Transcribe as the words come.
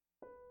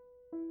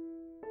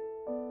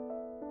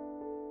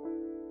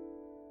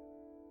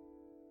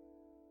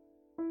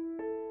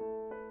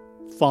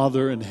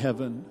Father in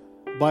heaven,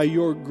 by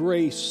your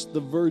grace, the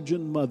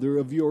Virgin Mother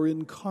of your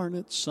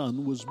incarnate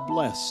Son was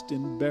blessed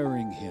in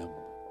bearing him,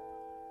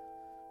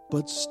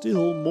 but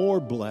still more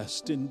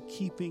blessed in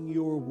keeping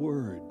your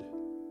word.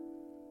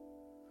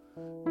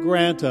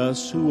 Grant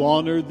us who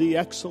honor the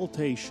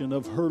exaltation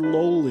of her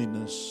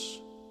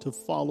lowliness to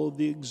follow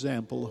the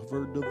example of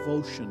her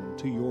devotion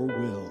to your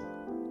will.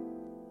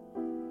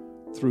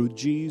 Through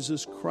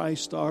Jesus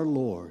Christ our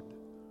Lord,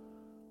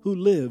 who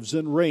lives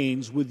and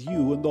reigns with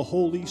you in the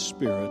Holy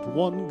Spirit,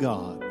 one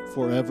God,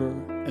 forever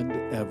and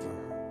ever.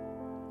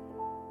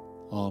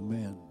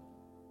 Amen.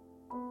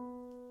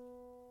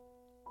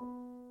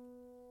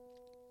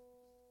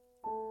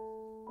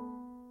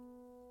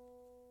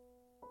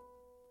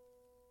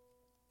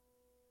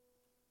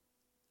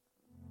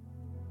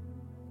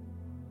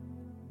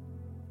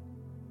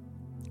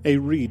 A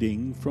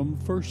reading from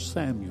 1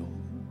 Samuel,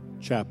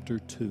 chapter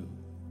 2.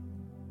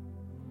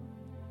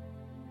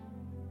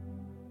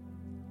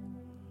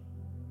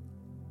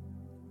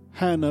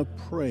 Hannah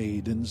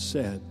prayed and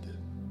said,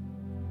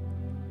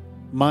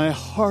 "My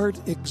heart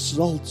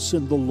exults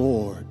in the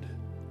Lord.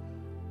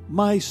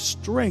 My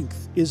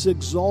strength is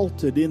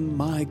exalted in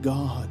my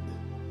God.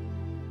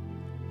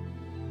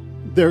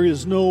 There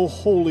is no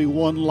holy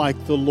one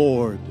like the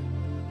Lord,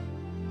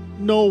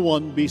 no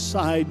one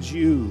besides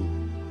you.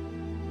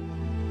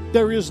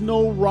 There is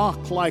no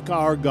rock like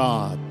our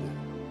God.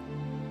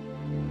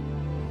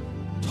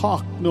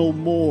 Talk no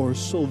more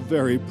so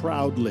very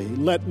proudly.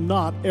 Let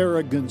not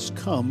arrogance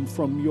come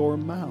from your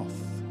mouth.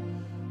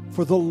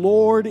 For the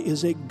Lord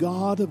is a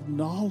God of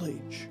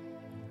knowledge,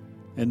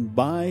 and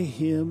by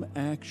him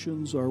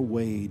actions are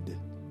weighed.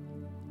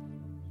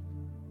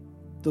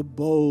 The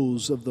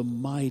bows of the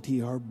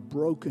mighty are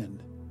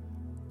broken,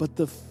 but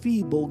the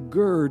feeble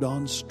gird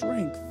on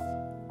strength.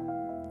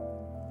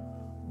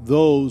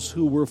 Those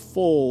who were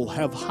full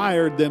have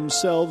hired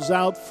themselves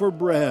out for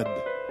bread,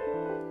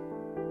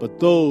 but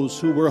those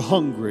who were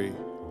hungry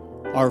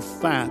are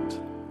fat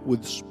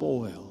with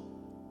spoil.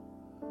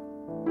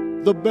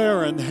 The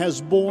barren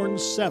has borne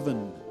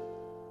 7,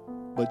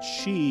 but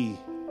she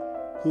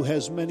who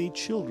has many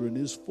children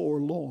is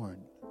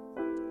forlorn.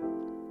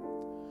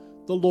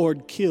 The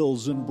Lord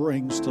kills and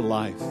brings to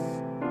life.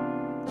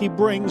 He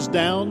brings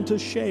down to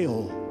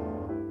Sheol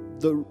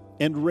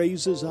and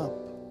raises up.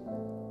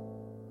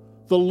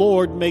 The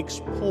Lord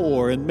makes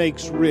poor and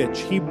makes rich.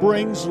 He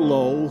brings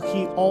low,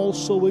 he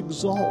also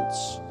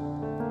exalts.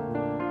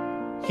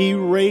 He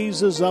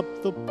raises up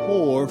the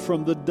poor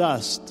from the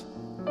dust.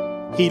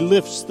 He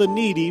lifts the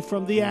needy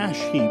from the ash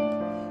heap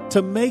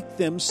to make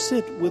them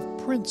sit with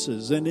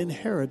princes and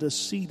inherit a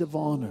seat of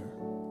honor.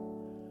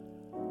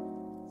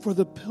 For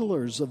the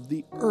pillars of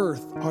the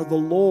earth are the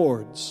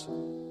Lord's,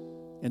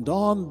 and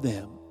on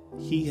them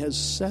he has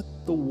set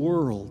the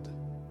world.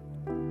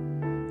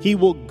 He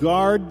will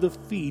guard the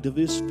feet of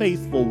his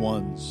faithful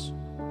ones,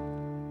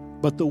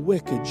 but the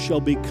wicked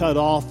shall be cut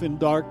off in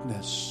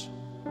darkness,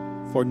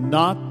 for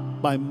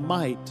not by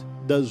might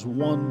does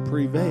one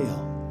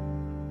prevail.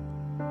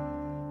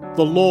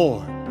 The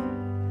Lord,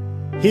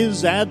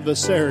 his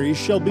adversaries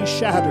shall be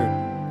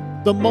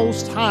shattered. The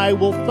Most High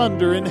will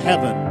thunder in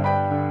heaven.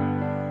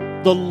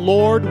 The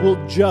Lord will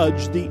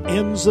judge the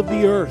ends of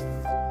the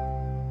earth.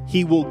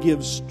 He will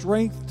give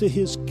strength to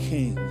his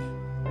king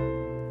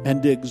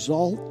and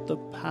exalt the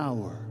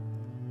power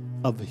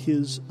of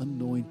his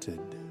anointed.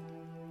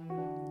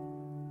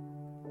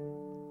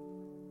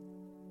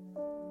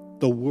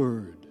 The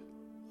word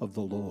of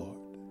the Lord.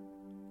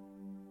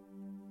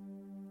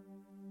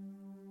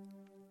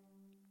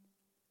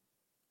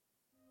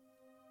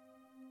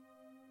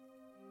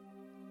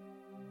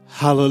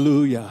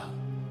 Hallelujah.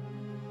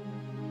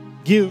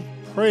 Give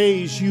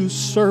praise, you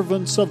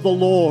servants of the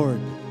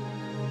Lord.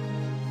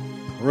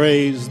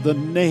 Praise the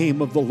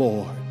name of the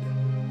Lord.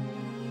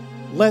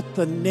 Let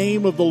the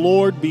name of the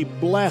Lord be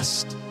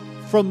blessed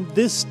from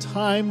this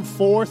time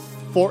forth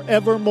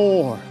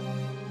forevermore.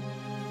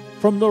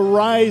 From the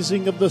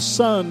rising of the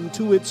sun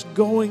to its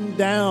going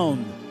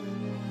down,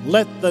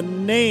 let the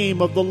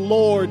name of the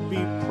Lord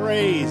be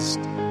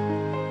praised.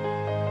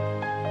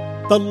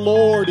 The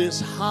Lord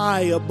is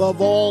high above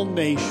all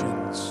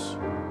nations,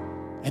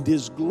 and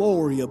his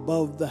glory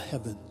above the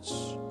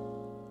heavens.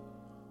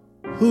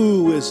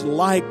 Who is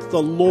like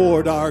the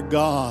Lord our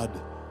God,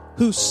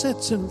 who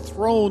sits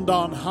enthroned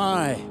on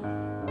high,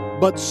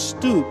 but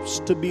stoops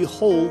to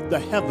behold the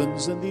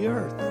heavens and the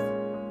earth?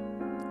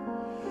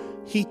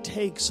 He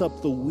takes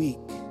up the weak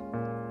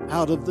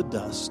out of the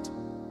dust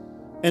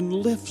and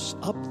lifts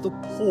up the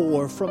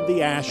poor from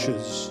the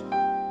ashes.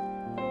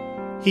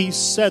 He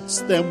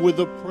sets them with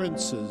the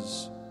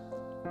princes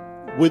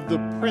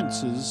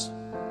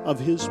of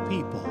his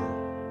people.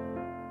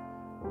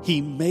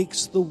 He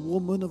makes the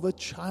woman of a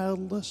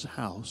childless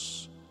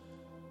house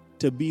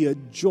to be a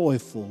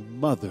joyful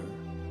mother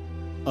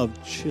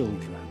of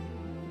children.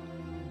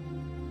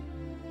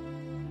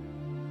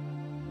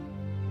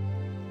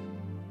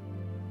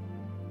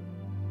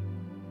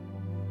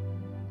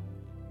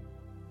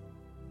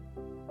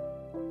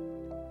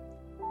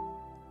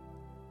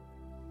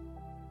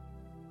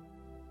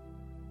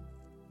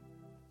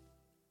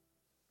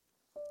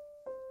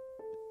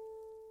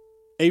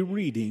 A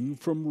reading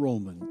from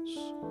Romans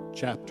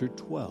chapter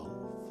 12.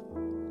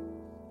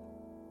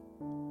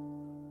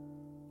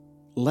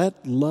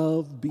 Let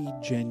love be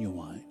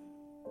genuine.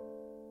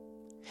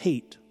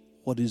 Hate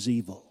what is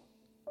evil.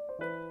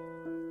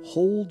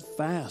 Hold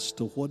fast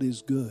to what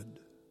is good.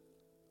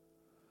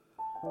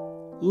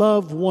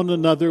 Love one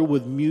another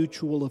with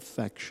mutual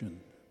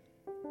affection.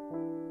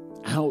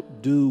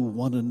 Outdo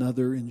one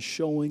another in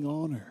showing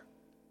honor.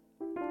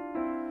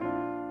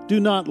 Do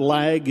not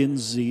lag in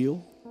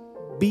zeal.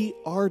 Be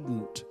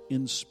ardent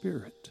in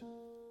spirit.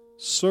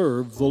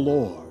 Serve the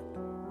Lord.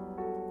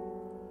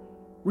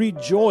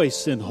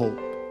 Rejoice in hope.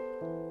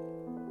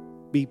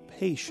 Be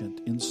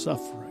patient in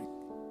suffering.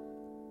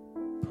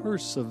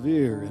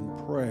 Persevere in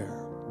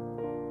prayer.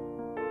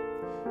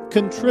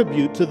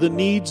 Contribute to the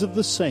needs of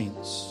the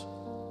saints.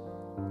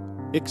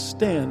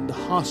 Extend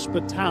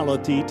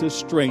hospitality to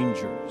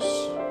strangers.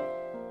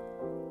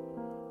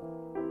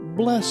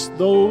 Bless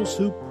those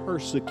who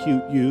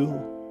persecute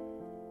you.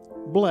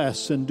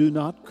 Bless and do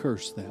not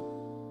curse them.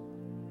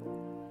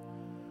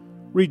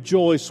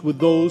 Rejoice with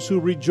those who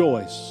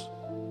rejoice.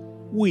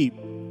 Weep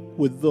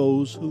with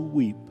those who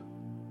weep.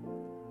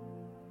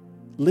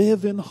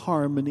 Live in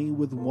harmony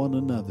with one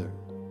another.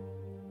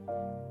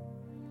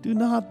 Do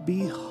not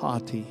be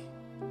haughty,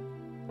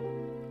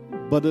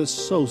 but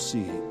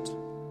associate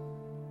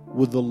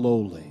with the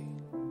lowly.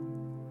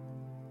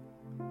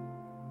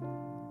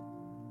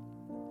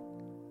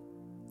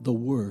 The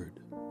word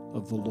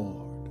of the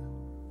Lord.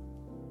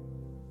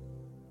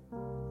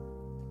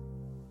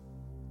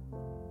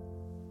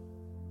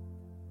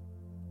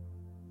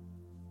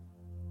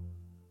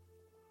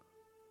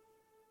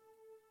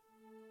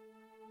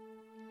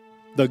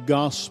 The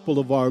Gospel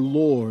of our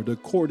Lord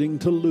according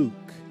to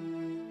Luke,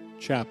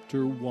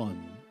 chapter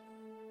 1.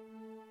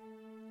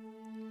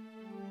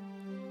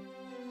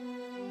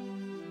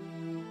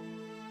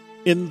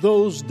 In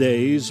those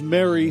days,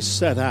 Mary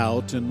set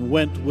out and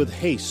went with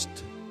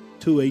haste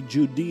to a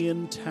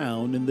Judean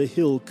town in the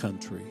hill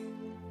country,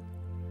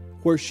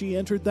 where she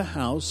entered the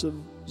house of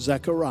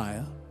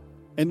Zechariah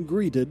and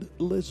greeted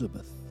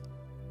Elizabeth.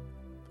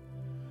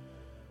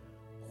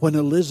 When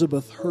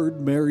Elizabeth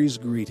heard Mary's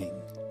greeting,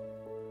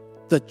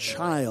 the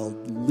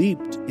child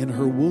leaped in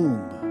her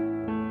womb.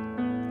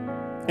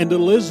 And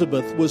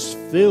Elizabeth was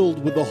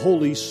filled with the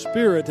Holy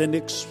Spirit and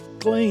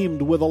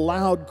exclaimed with a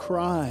loud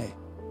cry,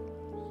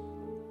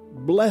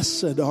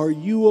 "Blessed are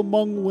you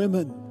among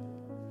women,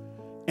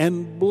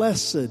 and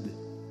blessed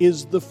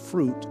is the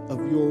fruit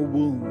of your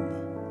womb."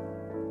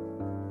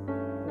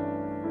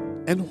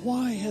 And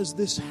why has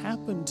this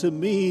happened to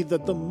me,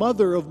 that the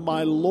mother of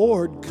my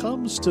Lord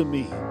comes to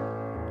me?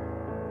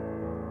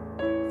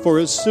 For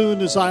as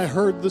soon as I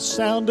heard the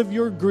sound of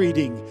your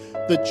greeting,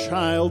 the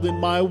child in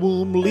my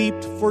womb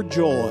leaped for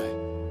joy.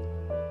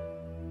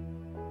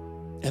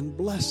 And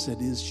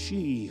blessed is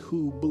she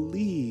who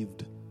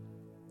believed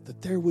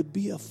that there would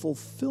be a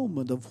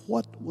fulfillment of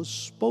what was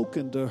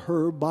spoken to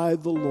her by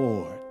the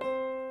Lord.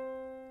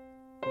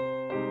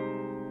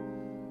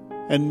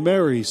 And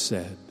Mary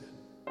said,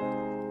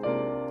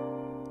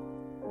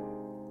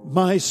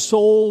 "My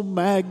soul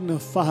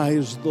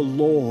magnifies the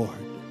Lord,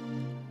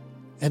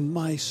 and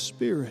my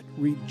spirit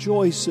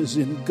rejoices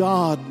in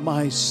God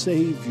my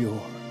Savior.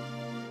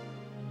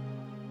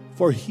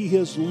 For he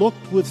has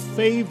looked with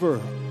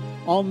favor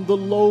on the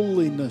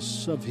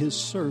lowliness of his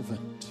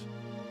servant.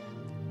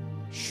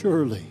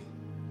 Surely,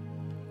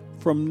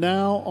 from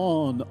now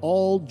on,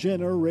 all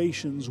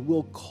generations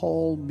will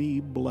call me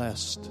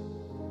blessed.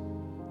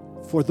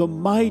 For the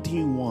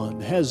Mighty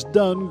One has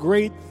done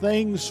great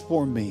things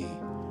for me,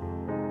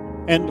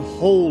 and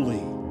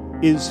holy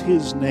is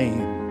his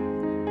name.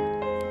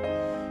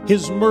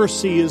 His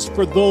mercy is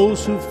for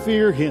those who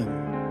fear him,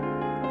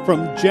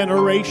 from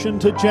generation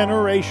to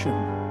generation.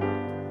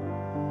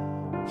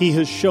 He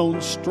has shown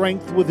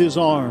strength with his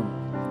arm.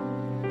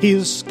 He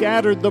has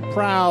scattered the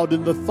proud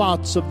in the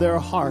thoughts of their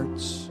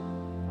hearts.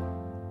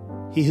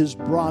 He has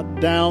brought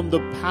down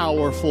the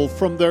powerful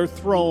from their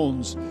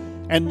thrones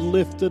and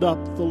lifted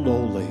up the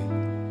lowly.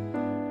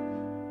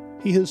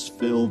 He has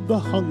filled the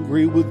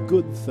hungry with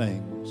good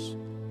things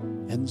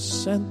and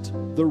sent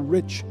the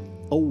rich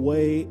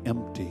away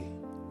empty.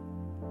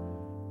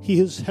 He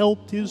has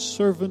helped his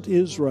servant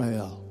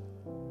Israel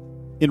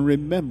in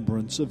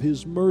remembrance of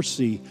his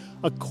mercy,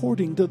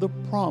 according to the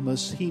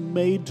promise he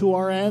made to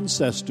our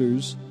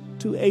ancestors,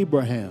 to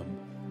Abraham,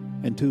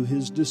 and to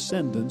his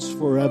descendants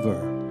forever."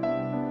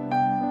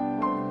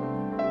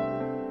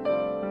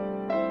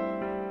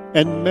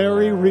 And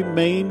Mary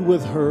remained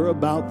with her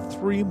about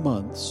 3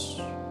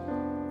 months,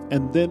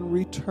 and then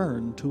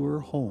returned to her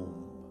home.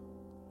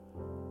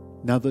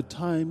 Now the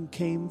time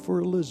came for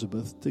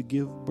Elizabeth to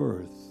give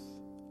birth,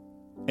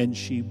 and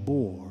she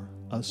bore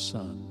a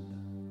son.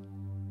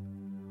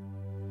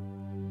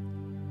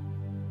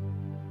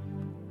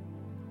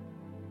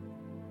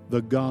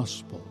 The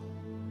Gospel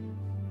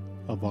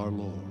of our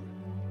Lord.